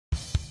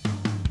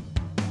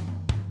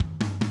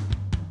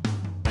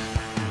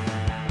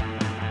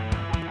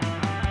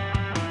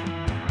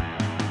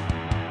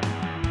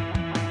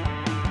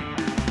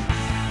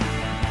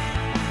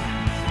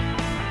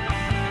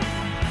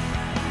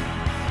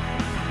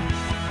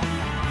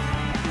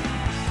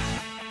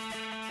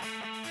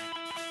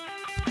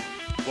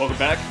Welcome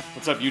back.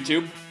 What's up,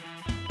 YouTube?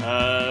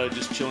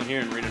 Just chilling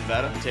here in Reno,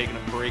 Nevada, taking a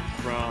break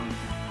from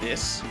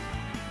this.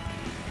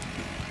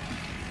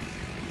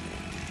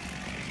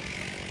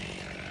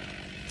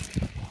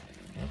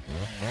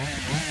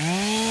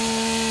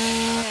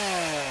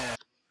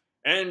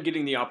 And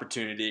getting the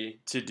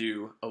opportunity to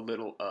do a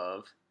little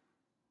of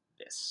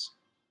this.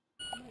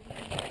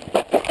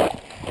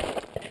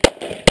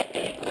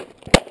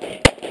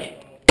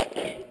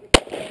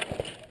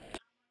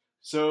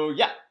 So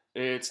yeah,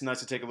 it's nice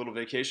to take a little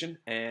vacation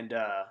and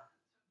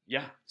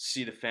yeah,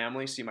 see the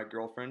family, see my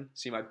girlfriend,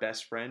 see my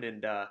best friend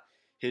and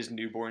his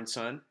newborn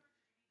son.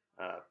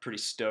 Pretty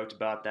stoked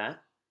about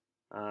that.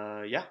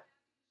 Yeah.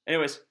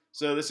 Anyways,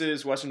 so this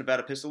is Western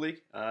Nevada Pistol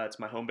League. It's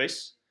my home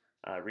base,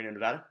 Reno,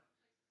 Nevada.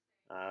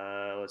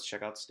 Let's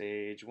check out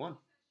stage 1.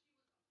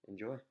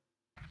 Enjoy.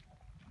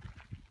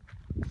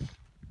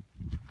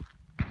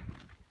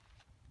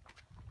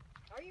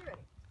 Are you ready?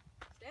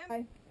 Stand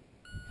by.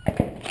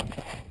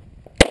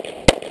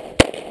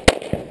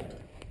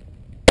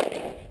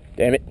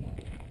 Damn it.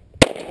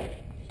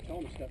 Tell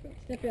him to step in.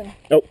 Step in.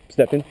 Oh,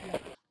 step in. Yeah.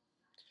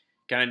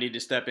 Kind of need to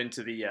step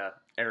into the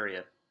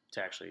area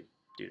to actually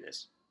do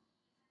this.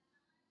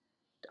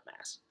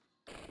 Dumbass.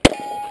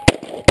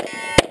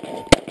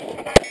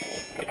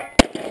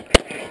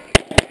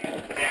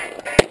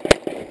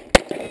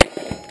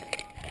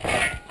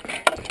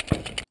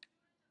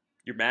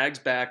 Your mag's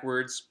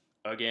backwards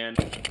again.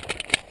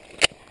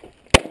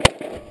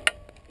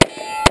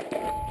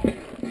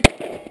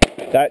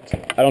 That,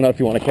 I don't know if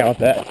you want to count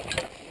that.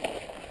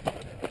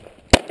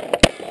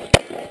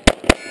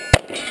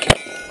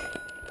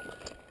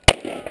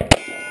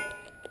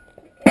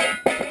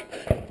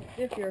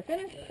 If you're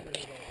finished,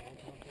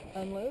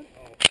 unload.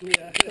 So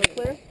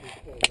clear.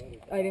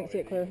 I didn't see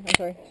it clear. I'm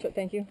sorry. So,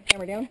 thank you.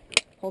 Hammer down.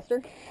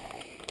 Holster.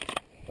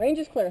 Range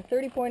is clear.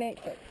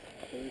 30.86.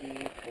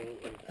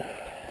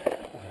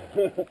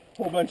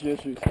 Whole bunch of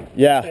issues.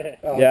 Yeah,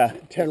 yeah.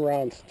 10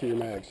 rounds to your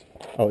mags.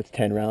 Oh, it's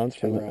 10 rounds?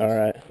 10 rounds. All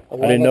right.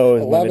 11, I didn't know it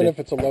was 11 limited. if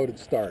it's a loaded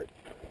start.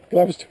 Because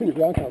I was doing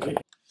your round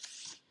counts.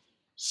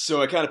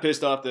 So I kind of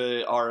pissed off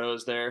the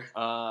ROs there.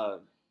 I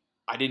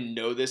didn't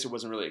know this. It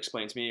wasn't really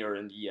explained to me or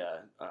in the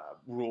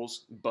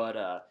rules.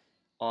 But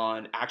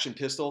on action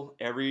pistol,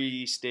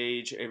 every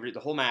stage, the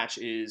whole match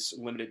is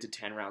limited to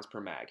 10 rounds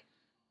per mag.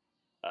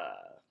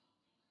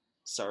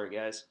 Sorry,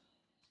 guys.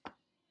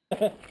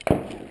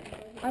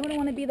 I wouldn't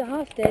want to be the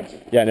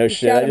hostage. Yeah, no You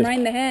shit. shot I him right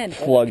in the head.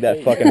 just plugged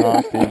that fucking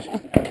hostage.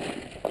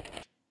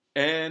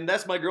 And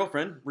that's my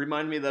girlfriend.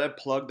 Remind me that I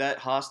plugged that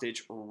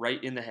hostage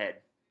right in the head.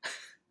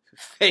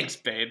 Thanks,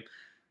 babe.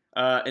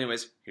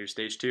 Anyways, here's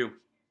stage 2.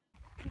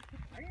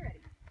 Are you ready?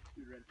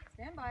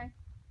 Stand by.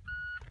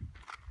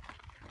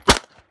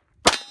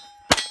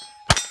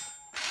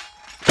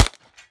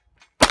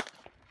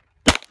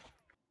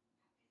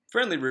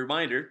 Friendly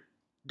reminder,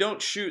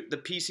 don't shoot the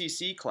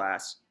PCC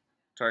class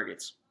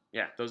targets.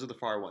 Yeah, those are the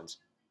far ones.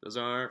 Those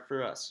aren't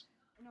for us.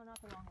 No, not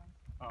the wrong one.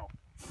 Oh.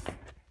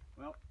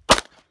 Well.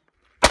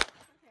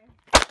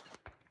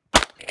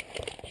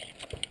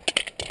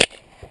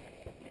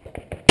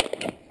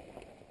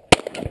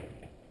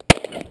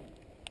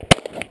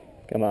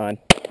 Come on.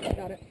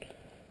 Got it.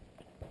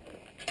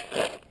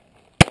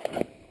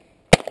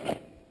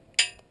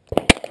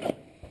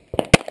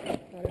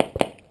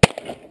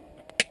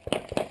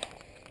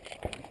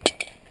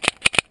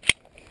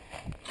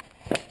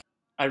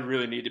 I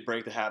really need to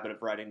break the habit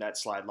of riding that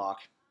slide lock.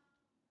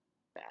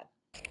 Bad.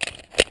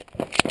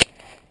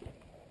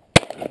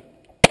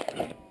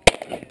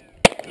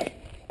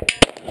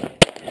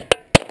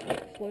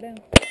 Slow down.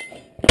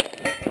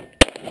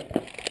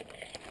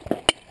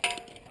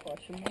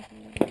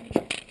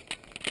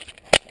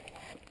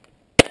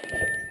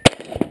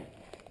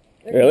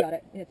 There, Really? you got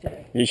it. It's a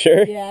hit. You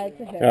sure? Yeah,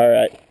 it's a hit. All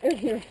right.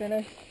 If you're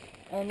finished,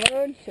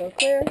 unload, show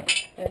clear.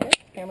 There it is.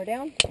 Hammer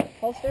down.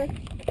 Holster.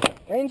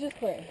 Range is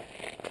clear.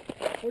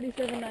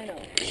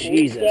 47.90.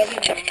 Jesus.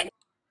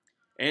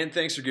 And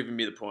thanks for giving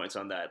me the points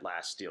on that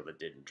last steal that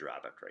didn't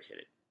drop after I hit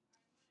it.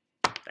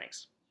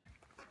 Thanks.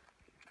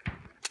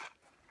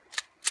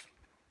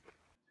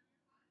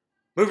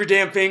 Move your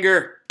damn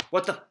finger!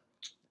 What the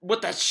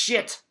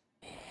shit?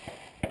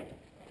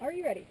 Are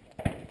you ready?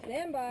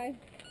 Stand by.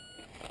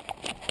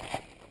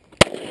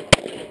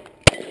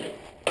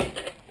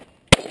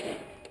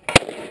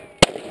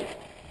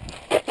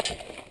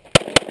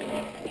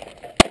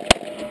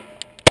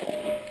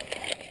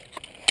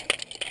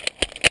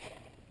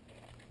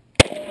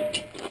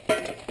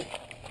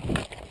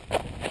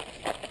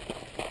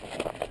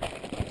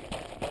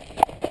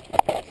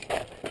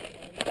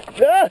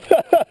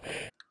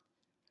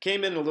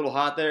 Came in a little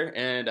hot there,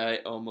 and I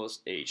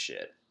almost ate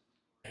shit.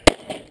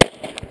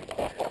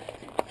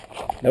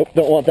 Nope,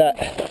 don't want that.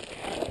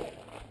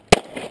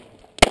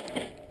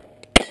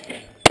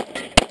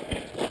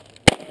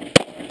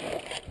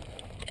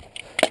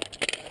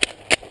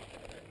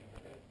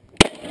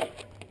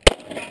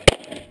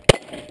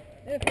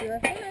 If you're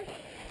finished,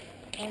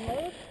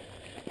 unload.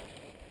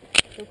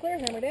 So clear,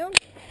 hammer down.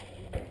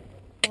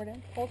 Hammer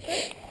down, holster.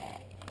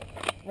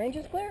 Range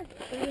is clear.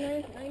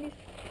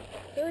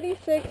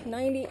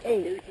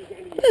 3698.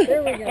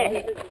 There we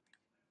go.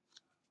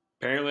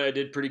 Apparently I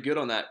did pretty good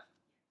on that.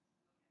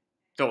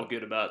 Felt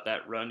good about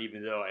that run,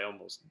 even though I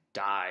almost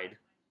died.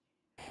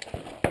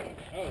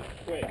 Oh,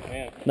 quick,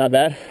 man. Not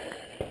bad.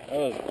 That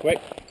was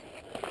quick.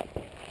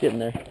 Getting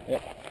there.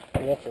 Yep.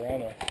 You left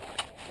around there.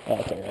 Oh,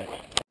 that's all right.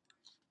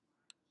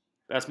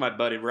 That's my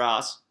buddy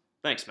Ross.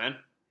 Thanks, man.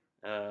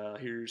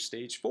 Here's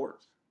stage 4.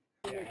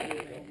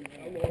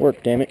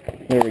 Work, damn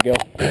it. There we go.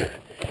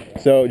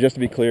 So just to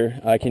be clear,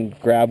 I can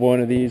grab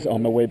one of these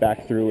on my way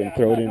back through and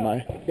throw it in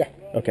my... Yeah.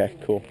 Okay,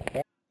 cool.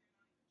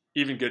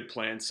 Even good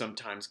plans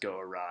sometimes go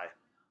awry.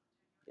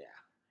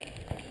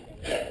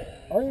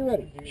 Are you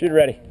ready? Shoot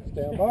ready.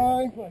 Stand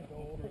by.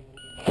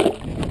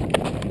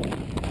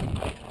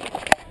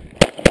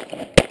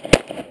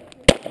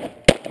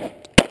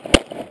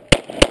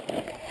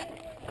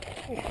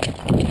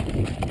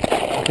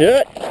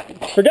 Hit.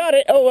 Forgot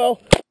it. Oh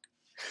well.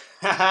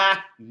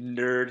 Haha,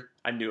 nerd.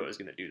 I knew I was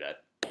going to do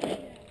that.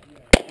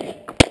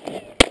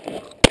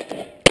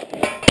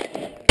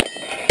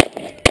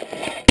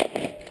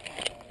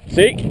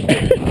 See?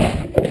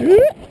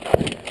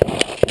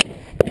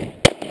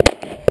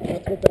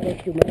 Let's get that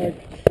extra mag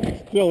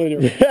still in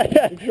here.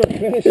 Make sure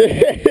finish.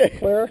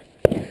 Clear.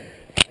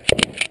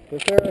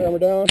 Push there, hammer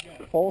down.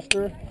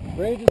 Holster.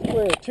 Range is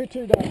clear.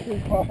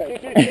 22.35.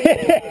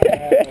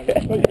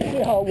 So you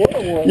see how it would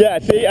have worked. Yeah,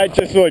 see, I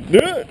just like,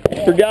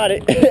 forgot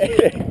it.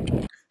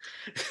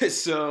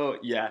 So,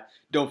 yeah,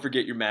 don't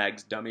forget your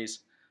mags, dummies.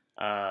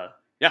 Yeah,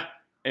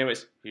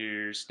 anyways,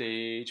 here's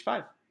stage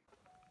 5.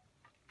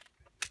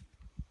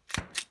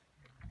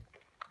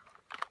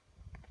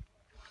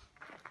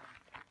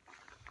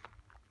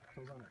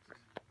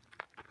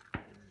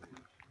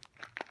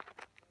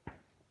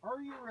 Are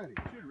you ready?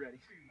 Shoot ready.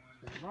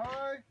 Stand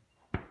by.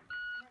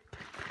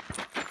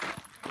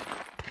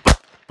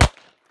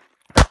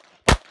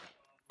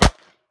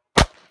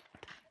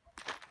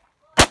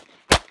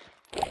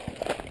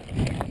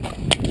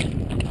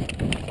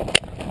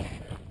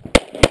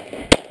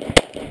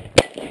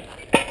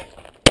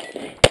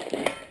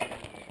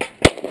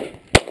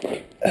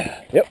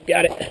 Yep,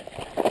 got it.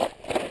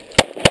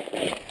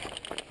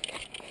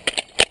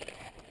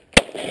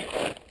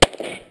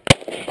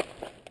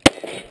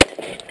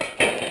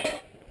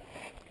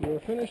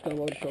 You're finished.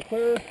 Unload, show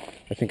clear.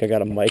 I think I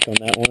got a mic on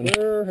that one.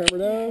 Clear, hammer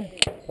down.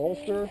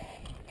 Holster.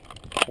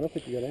 I don't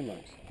think you got any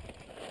mics.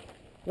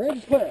 Range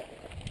is clear.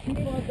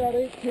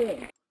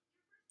 25.82.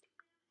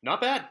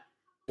 Not bad.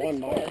 1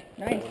 mile.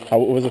 Nice.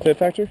 What was the fit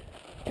factor?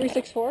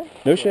 364.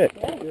 No shit.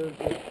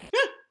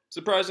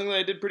 Surprisingly,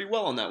 I did pretty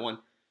well on that one.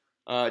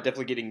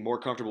 Definitely getting more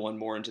comfortable and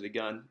more into the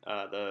gun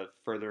the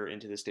further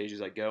into the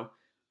stages I go.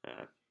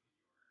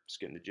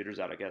 Just getting the jitters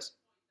out, I guess.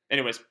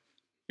 Anyways,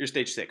 here's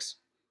stage 6.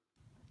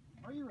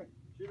 Are you ready?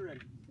 Shoot ready.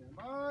 Stand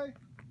by.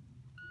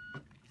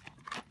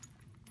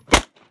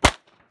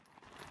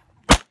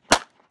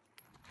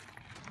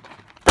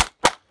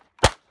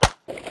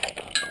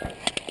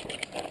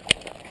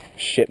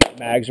 Shit, my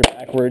mags are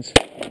backwards.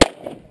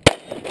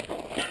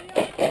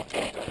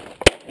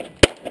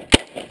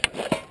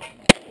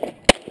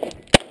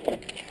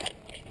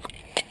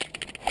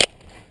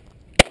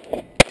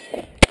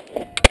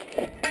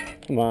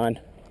 Come on.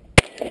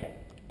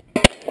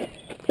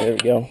 There we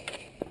go.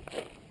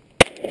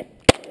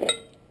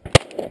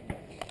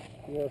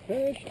 You are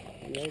finished.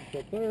 Unload,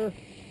 show clear.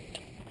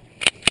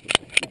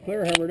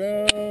 Clear, hammer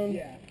down.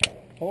 Yeah.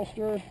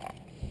 Holster.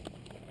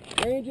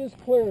 Range is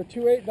clear.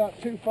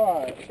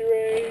 28.25.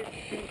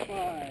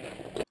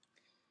 2825.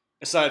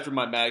 Aside from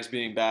my mags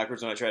being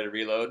backwards when I try to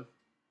reload,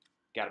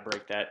 gotta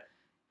break that.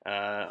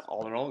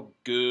 All in all,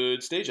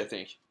 good stage, I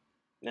think.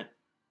 Yeah.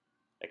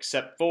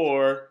 Except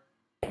for...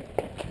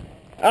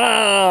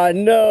 Ah,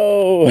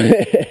 no.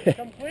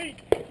 Complete.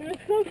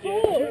 It's so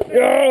cool.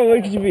 Oh,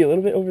 why could you be a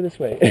little bit over this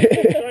way?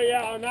 So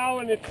yeah, on that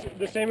one it's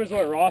the same as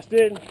what Ross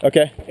did.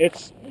 Okay.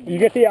 It's you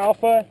get the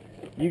Alpha,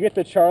 you get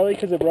the Charlie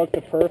because it broke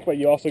the perf, but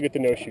you also get the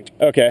no shoot.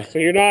 Okay. So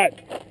you're not.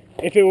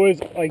 If it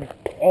was like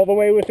all the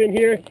way within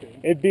here,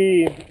 it'd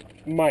be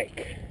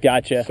Mike.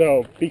 Gotcha.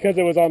 So because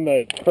it was on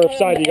the perf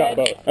side, you got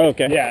both.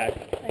 Okay. Yeah,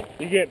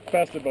 you get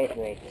best of both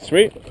worlds.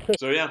 Sweet.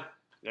 So yeah,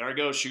 there I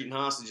go, shooting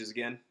hostages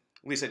again.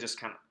 At least I just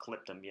kind of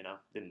clipped them, you know.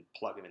 Didn't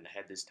plug them in the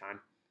head this time.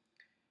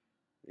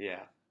 Yeah.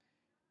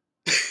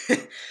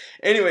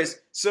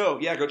 Anyways, so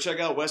yeah, go check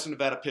out Western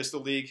Nevada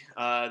Pistol League.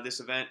 This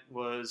event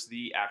was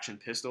the Action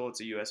Pistol.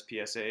 It's a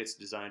USPSA. It's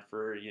designed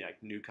for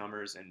like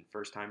newcomers and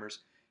first timers.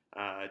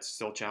 It's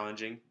still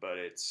challenging, but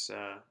it's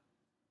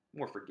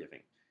more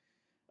forgiving.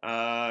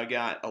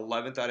 Got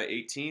 11th out of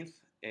 18th,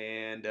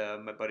 and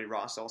my buddy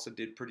Ross also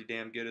did pretty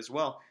damn good as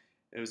well.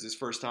 It was his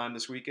first time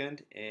this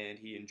weekend, and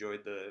he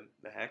enjoyed the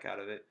heck out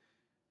of it.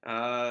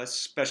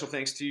 Special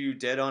thanks to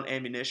Dead On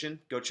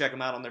Ammunition. Go check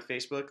them out on their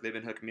Facebook. They've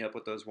been hooking me up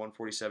with those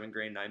 147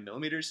 grain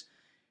 9mm.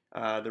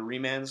 The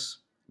remans,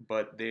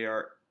 but they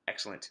are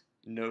excellent.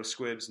 No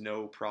squibs,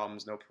 no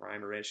problems, no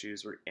primer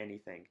issues or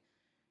anything.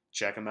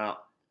 Check them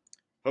out.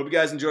 Hope you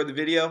guys enjoyed the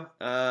video.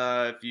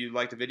 If you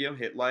liked the video,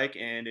 hit like,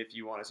 and if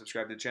you want to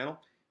subscribe to the channel,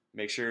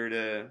 make sure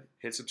to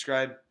hit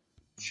subscribe,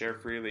 share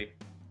freely.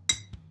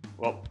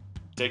 Well,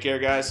 take care,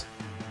 guys.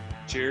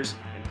 Cheers,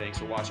 and thanks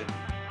for watching.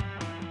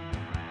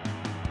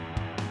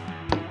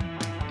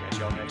 Catch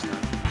y'all next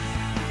time.